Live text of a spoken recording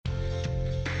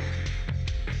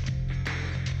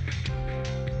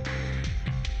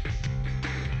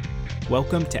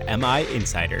Welcome to MI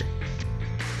Insider,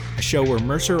 a show where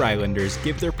Mercer Islanders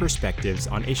give their perspectives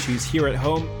on issues here at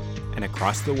home and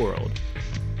across the world.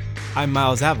 I'm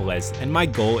Miles Avilez, and my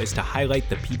goal is to highlight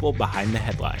the people behind the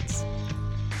headlines.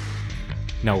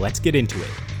 Now let's get into it.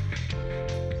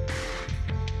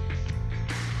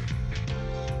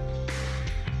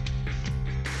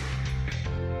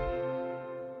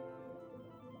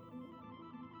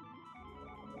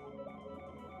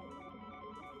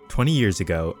 "20 years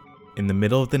ago, in the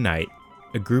middle of the night,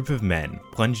 a group of men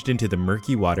plunged into the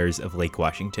murky waters of Lake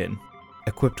Washington.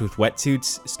 Equipped with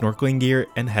wetsuits, snorkeling gear,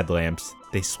 and headlamps,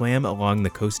 they swam along the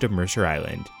coast of Mercer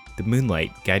Island, the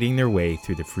moonlight guiding their way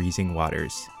through the freezing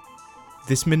waters.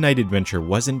 This midnight adventure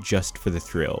wasn't just for the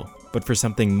thrill, but for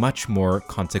something much more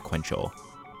consequential.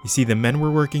 You see, the men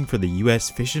were working for the U.S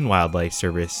Fish and Wildlife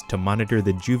Service to monitor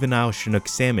the juvenile Chinook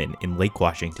salmon in Lake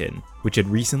Washington, which had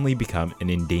recently become an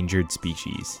endangered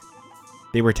species.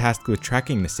 They were tasked with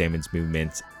tracking the salmon's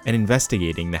movements and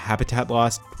investigating the habitat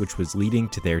loss which was leading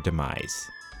to their demise.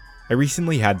 I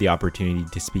recently had the opportunity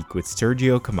to speak with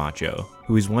Sergio Camacho,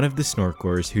 who is one of the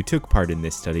snorkelers who took part in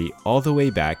this study all the way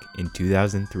back in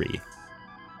 2003.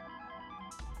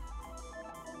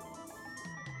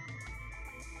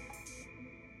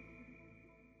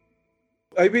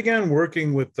 I began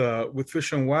working with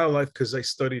Fish and Wildlife because I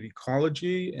studied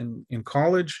ecology in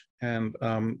college, and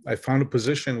I found a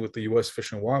position with the U.S.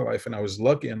 Fish and Wildlife, and I was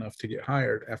lucky enough to get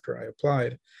hired after I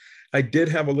applied. I did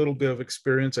have a little bit of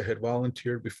experience. I had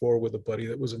volunteered before with a buddy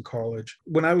that was in college.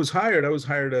 When I was hired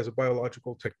as a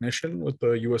biological technician with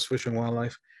the U.S. Fish and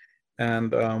Wildlife,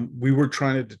 and we were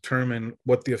trying to determine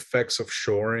what the effects of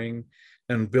shoring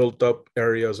and built up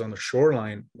areas on the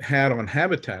shoreline had on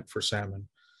habitat for salmon.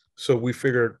 So we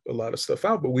figured a lot of stuff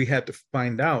out, but we had to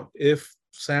find out if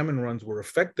salmon runs were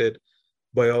affected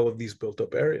by all of these built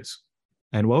up areas.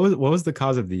 And what was the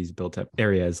cause of these built up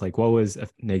areas? Like, what was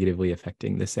negatively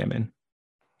affecting the salmon?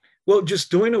 Well,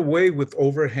 just doing away with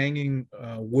overhanging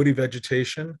woody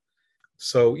vegetation.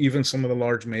 So even some of the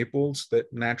large maples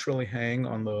that naturally hang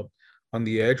on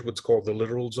the edge, what's called the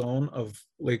littoral zone of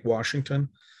Lake Washington.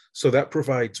 So that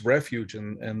provides refuge,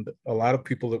 and a lot of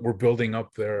people that were building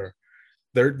up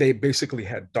they basically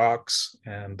had docks,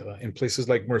 and in places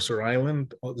like Mercer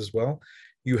Island as well,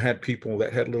 you had people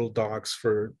that had little docks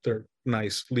for their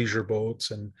nice leisure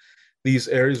boats, and these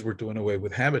areas were doing away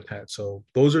with habitat. So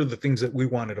those are the things that we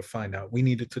wanted to find out. We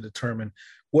needed to determine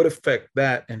what effect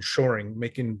that and shoring,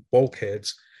 making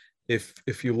bulkheads.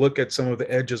 If you look at some of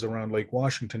the edges around Lake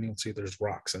Washington, you'll see there's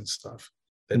rocks and stuff.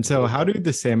 And so how do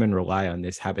the salmon rely on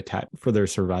this habitat for their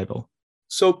survival?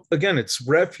 So again, it's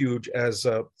refuge. As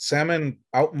salmon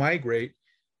out-migrate,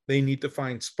 they need to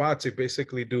find spots. They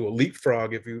basically do a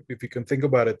leapfrog, if you can think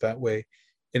about it that way,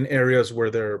 in areas where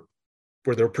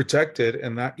they're protected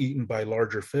and not eaten by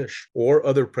larger fish or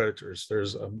other predators.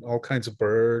 There's all kinds of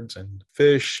birds and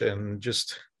fish, and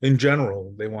just in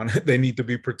general, they need to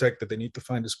be protected. They need to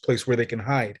find this place where they can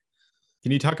hide.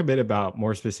 Can you talk a bit about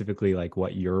more specifically like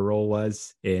what your role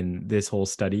was in this whole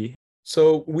study?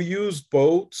 So we used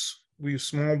boats. We used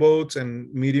small boats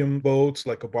and medium boats,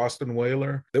 like a Boston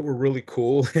whaler, that were really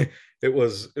cool. It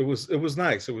was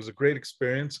nice. It was a great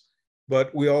experience.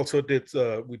 But we also did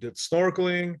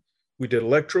snorkeling, we did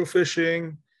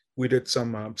electrofishing, we did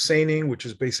some seining, which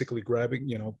is basically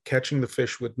catching the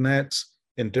fish with nets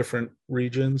in different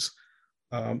regions.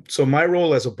 So my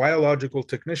role as a biological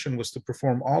technician was to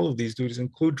perform all of these duties,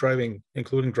 including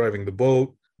driving the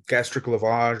boat, gastric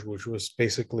lavage, which was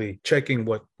basically checking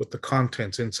what the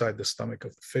contents inside the stomach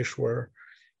of the fish were,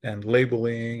 and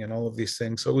labeling and all of these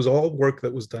things. So it was all work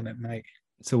that was done at night.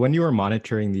 So when you were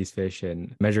monitoring these fish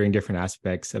and measuring different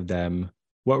aspects of them,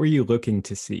 what were you looking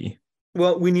to see?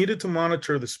 Well, we needed to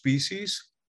monitor the species.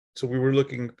 So we were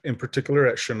looking in particular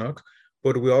at Chinook,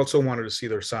 but we also wanted to see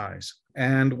their size.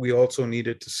 And we also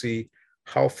needed to see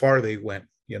how far they went.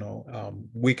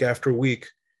 Week after week,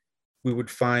 we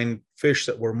would find fish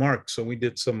that were marked. So we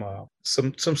did some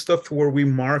stuff where we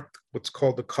marked what's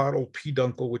called the caudal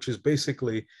peduncle, which is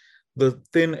basically the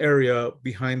thin area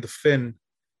behind the fin,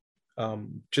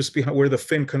 just behind where the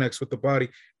fin connects with the body.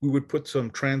 We would put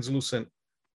some translucent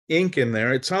ink in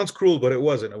there. It sounds cruel, but it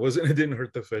wasn't. It didn't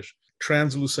hurt the fish.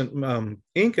 Translucent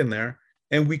ink in there,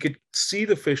 and we could see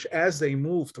the fish as they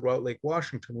moved throughout Lake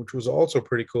Washington, which was also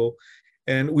pretty cool.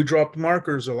 And we dropped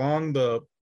markers along the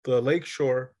lake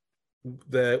shore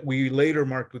that we later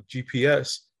marked with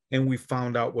GPS, and we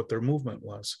found out what their movement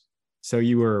was. So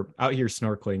you were out here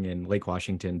snorkeling in Lake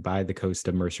Washington by the coast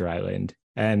of Mercer Island.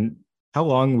 And how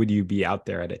long would you be out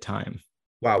there at a time?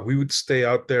 Wow, we would stay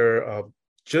out there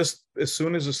just as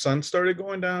soon as the sun started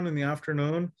going down in the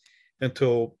afternoon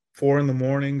until 4 in the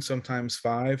morning, sometimes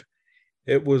 5.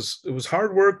 It was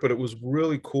hard work, but it was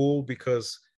really cool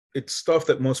because it's stuff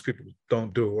that most people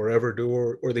don't do or ever do,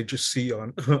 or they just see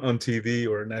on on TV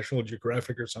or National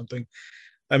Geographic or something.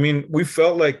 I mean, we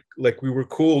felt like we were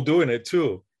cool doing it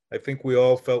too. I think we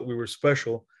all felt we were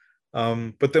special.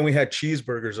 But then we had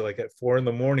cheeseburgers like at 4 in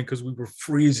the morning because we were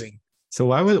freezing. So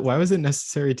why was it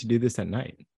necessary to do this at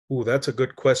night? Ooh, that's a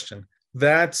good question.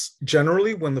 That's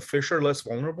generally when the fish are less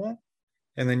vulnerable,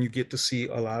 and then you get to see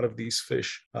a lot of these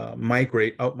fish out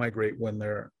migrate when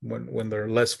they're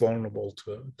less vulnerable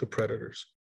to predators.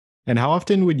 And how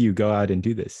often would you go out and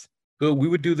do this? So we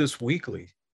would do this weekly,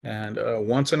 and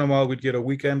once in a while we'd get a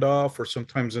weekend off, or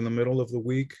sometimes in the middle of the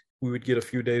week we would get a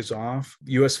few days off.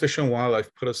 U.S. Fish and Wildlife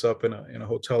put us up in a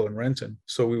hotel in Renton,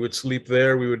 so we would sleep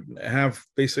there. We would have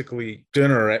basically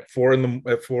dinner at 4 in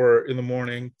the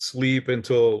morning, sleep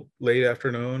until late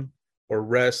afternoon, or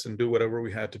rest and do whatever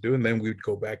we had to do, and then we would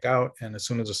go back out. And as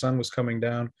soon as the sun was coming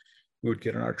down, we would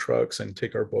get in our trucks and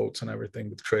take our boats and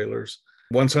everything with trailers.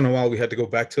 Once in a while, we had to go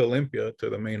back to Olympia, to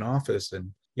the main office,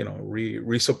 and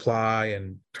resupply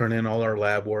and turn in all our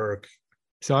lab work.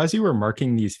 So as you were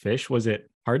marking these fish, was it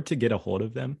hard to get a hold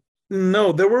of them?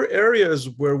 No, there were areas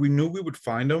where we knew we would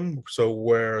find them. So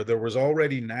where there was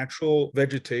already natural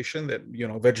vegetation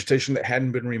that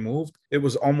hadn't been removed, it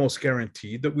was almost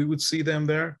guaranteed that we would see them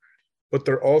there. But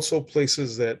there are also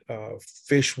places that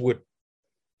fish would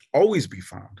always be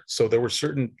found. So there were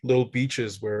certain little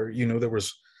beaches where, there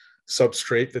was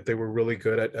substrate that they were really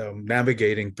good at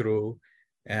navigating through,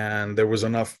 and there was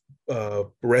enough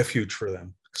refuge for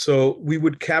them. So we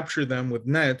would capture them with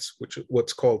nets, which is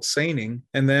what's called seining,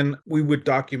 and then we would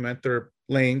document their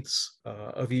lengths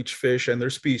of each fish and their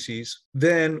species.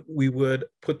 Then we would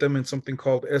put them in something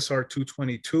called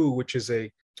SR222, which is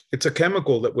it's a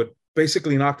chemical that would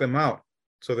basically knock them out,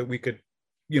 so that we could,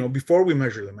 before we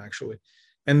measure them actually.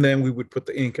 And then we would put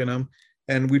the ink in them,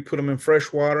 and we'd put them in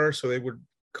fresh water so they would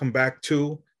come back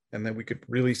too, and then we could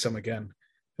release them again.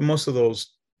 And most of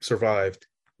those survived.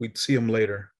 We'd see them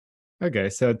later. Okay,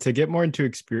 so to get more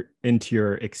into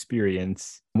your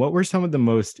experience, what were some of the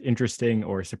most interesting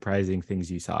or surprising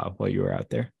things you saw while you were out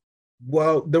there?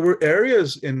 Well, there were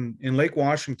areas in Lake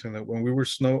Washington that when we were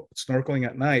snorkeling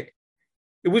at night,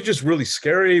 it was just really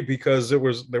scary because there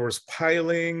was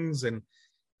pilings, and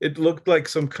it looked like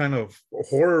some kind of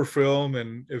horror film.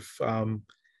 And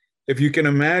if you can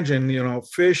imagine,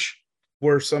 fish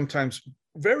were sometimes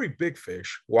very big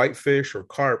fish, whitefish or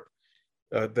carp,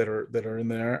 that are in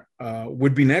there,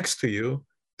 would be next to you.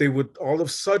 They would all of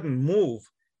a sudden move.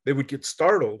 They would get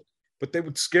startled, but they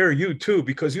would scare you too,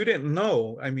 because you didn't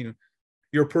know. I mean,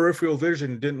 your peripheral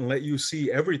vision didn't let you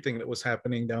see everything that was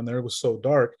happening down there. It was so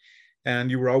dark, and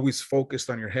you were always focused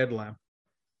on your headlamp.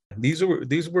 These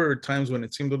were times when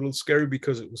it seemed a little scary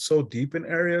because it was so deep in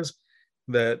areas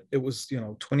that it was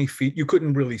 20 feet. You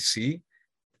couldn't really see.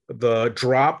 The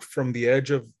drop from the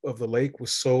edge of the lake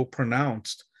was so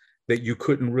pronounced that you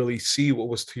couldn't really see what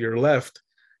was to your left.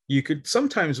 You could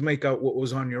sometimes make out what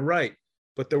was on your right,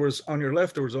 but on your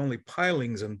left, there was only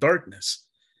pilings and darkness.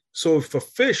 So if a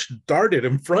fish darted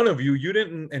in front of you, you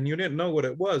didn't know what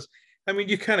it was. I mean,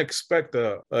 you can't expect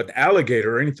an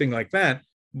alligator or anything like that,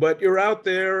 but you're out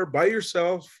there by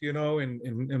yourself,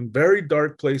 in very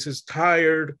dark places,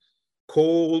 tired,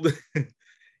 cold,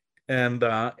 and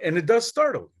it does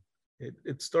startle you.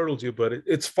 It startles you, but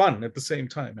it's fun at the same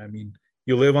time. I mean,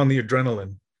 you live on the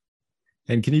adrenaline.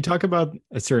 And can you talk about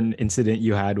a certain incident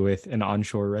you had with an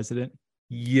onshore resident?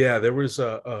 Yeah, there was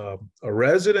a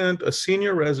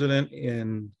senior resident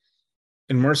in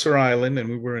Mercer Island, and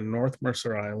we were in North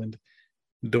Mercer Island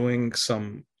taking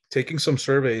some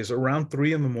surveys around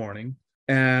 3 in the morning.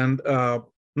 And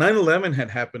 9/11 had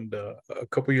happened a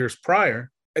couple years prior.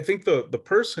 I think the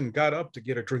person got up to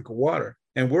get a drink of water,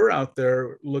 and we're out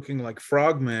there looking like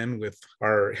frogmen with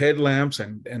our headlamps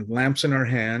and lamps in our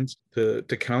hands to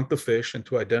count the fish and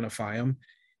to identify them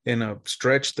in a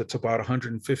stretch that's about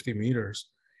 150 meters,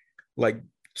 like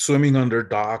swimming under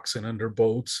docks and under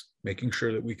boats, making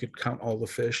sure that we could count all the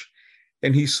fish.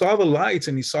 And he saw the lights,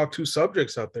 and he saw 2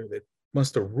 subjects out there that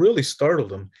must have really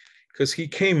startled him, because he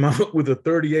came out with a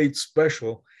 .38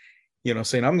 special,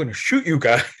 saying, "I'm going to shoot you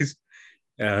guys."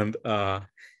 And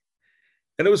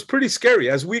it was pretty scary.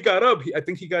 As we got up, I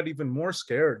think he got even more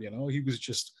scared. He was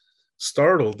just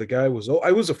startled. The guy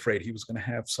I was afraid he was going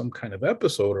to have some kind of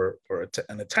episode or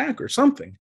an attack or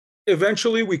something.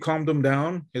 Eventually, we calmed him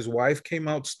down. His wife came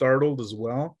out startled as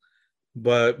well,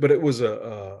 but it was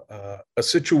a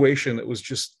situation that was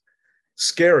just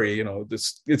scary.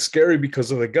 It's scary because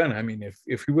of the gun. I mean,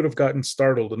 if he would have gotten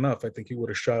startled enough, I think he would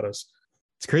have shot us.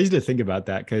 It's crazy to think about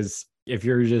that, because If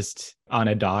you're just on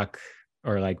a dock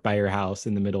or like by your house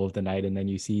in the middle of the night and then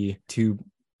you see two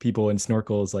people in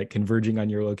snorkels like converging on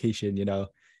your location, it'd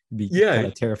be kind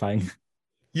of terrifying.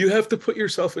 You have to put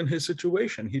yourself in his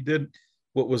situation. He did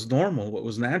what was normal, what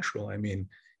was natural. I mean,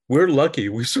 we're lucky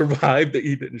we survived that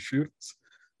he didn't shoot us.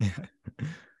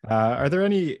 Are there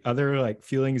any other like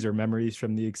feelings or memories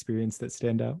from the experience that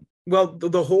stand out? Well,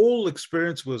 the whole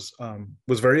experience was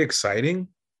very exciting.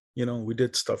 We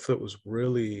did stuff that was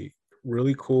really,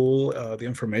 really cool. The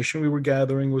information we were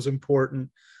gathering was important.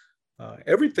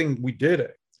 Everything we did,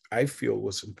 I feel,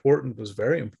 was important, was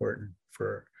very important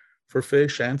for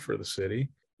fish and for the city.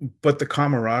 But the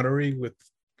camaraderie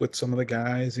with some of the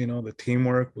guys, the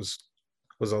teamwork was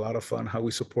a lot of fun. How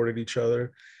we supported each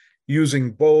other,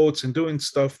 using boats and doing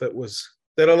stuff that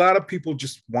a lot of people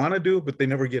just want to do, but they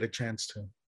never get a chance to.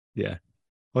 Yeah.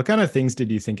 What kind of things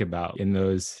did you think about in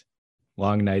those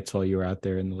long nights while you were out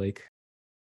there in the lake?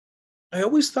 I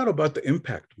always thought about the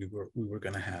impact we were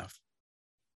going to have.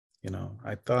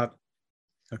 I thought,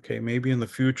 okay, maybe in the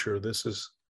future, this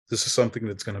is something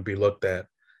that's going to be looked at,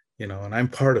 and I'm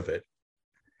part of it.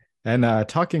 And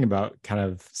talking about kind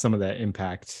of some of that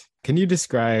impact, can you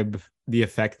describe the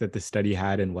effect that the study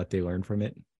had and what they learned from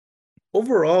it?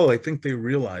 Overall, I think they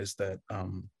realized that,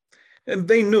 and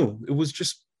they knew it was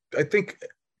just, I think,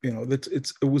 it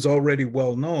was already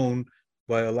well known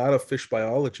by a lot of fish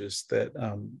biologists that,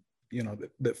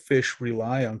 that fish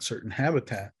rely on certain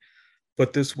habitat,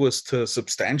 but this was to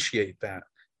substantiate that.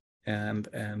 And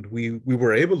we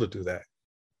were able to do that.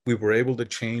 We were able to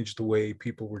change the way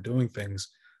people were doing things.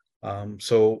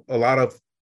 So a lot of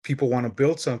people want to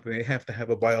build something, they have to have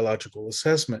a biological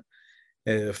assessment.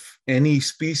 If any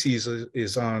species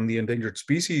is on the endangered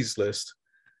species list,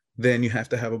 then you have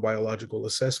to have a biological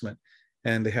assessment.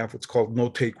 And they have what's called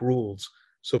no-take rules.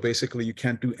 So basically, you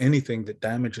can't do anything that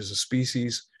damages a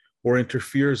species or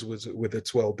interferes with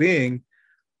its well-being.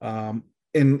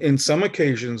 In some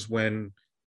occasions, when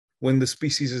the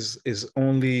species is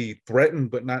only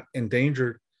threatened but not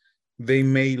endangered, they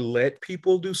may let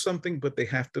people do something, but they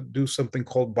have to do something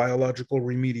called biological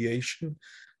remediation.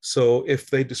 So if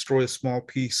they destroy a small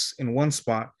piece in one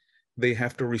spot, they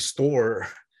have to restore,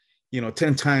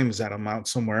 10 times that amount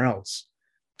somewhere else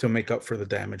to make up for the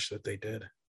damage that they did.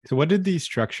 So what did these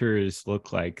structures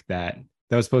look like that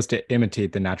was supposed to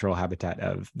imitate the natural habitat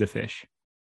of the fish?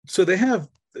 So they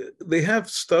have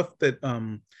stuff that,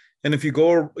 and if you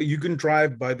go, you can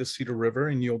drive by the Cedar River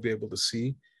and you'll be able to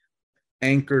see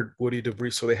anchored woody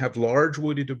debris. So they have large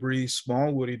woody debris,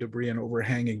 small woody debris, and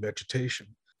overhanging vegetation.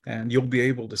 And you'll be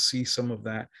able to see some of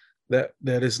that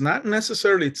is not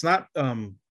necessarily, it's not,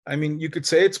 you could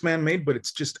say it's man-made, but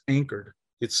it's just anchored.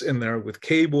 It's in there with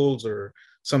cables or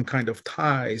some kind of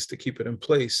ties to keep it in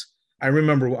place. I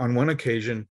remember on one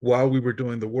occasion, while we were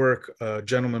doing the work, a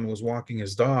gentleman was walking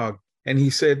his dog, and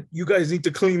he said, "You guys need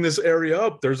to clean this area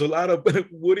up. There's a lot of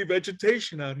woody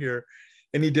vegetation out here."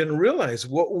 And he didn't realize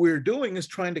what we're doing is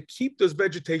trying to keep this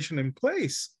vegetation in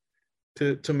place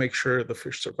to make sure the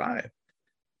fish survive.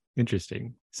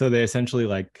 Interesting. So they essentially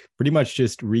pretty much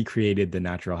just recreated the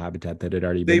natural habitat that had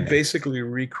already been there. They basically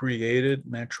recreated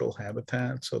natural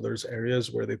habitat. So there's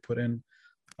areas where they put in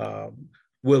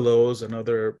willows and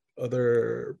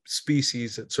other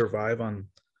species that survive on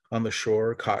the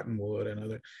shore, cottonwood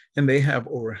and they have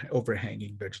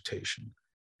overhanging vegetation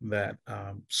that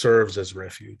serves as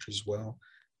refuge as well,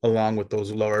 along with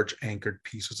those large anchored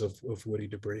pieces of woody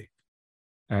debris.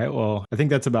 All right. Well, I think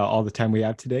that's about all the time we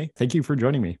have today. Thank you for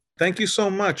joining me. Thank you so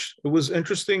much. It was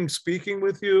interesting speaking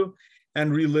with you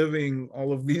and reliving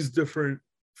all of these different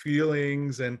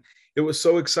feelings. And it was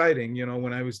so exciting,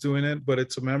 when I was doing it, but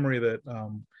it's a memory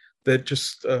that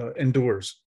just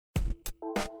endures.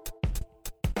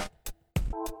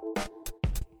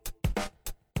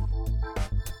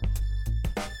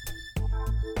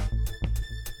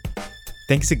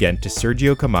 Thanks again to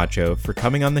Sergio Camacho for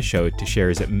coming on the show to share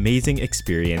his amazing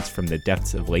experience from the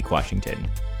depths of Lake Washington.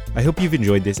 I hope you've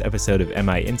enjoyed this episode of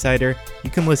MI Insider. You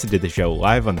can listen to the show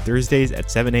live on Thursdays at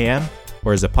 7 a.m.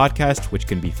 or as a podcast, which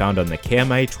can be found on the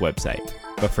KMIH website.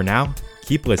 But for now,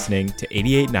 keep listening to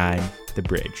 88.9 The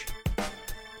Bridge.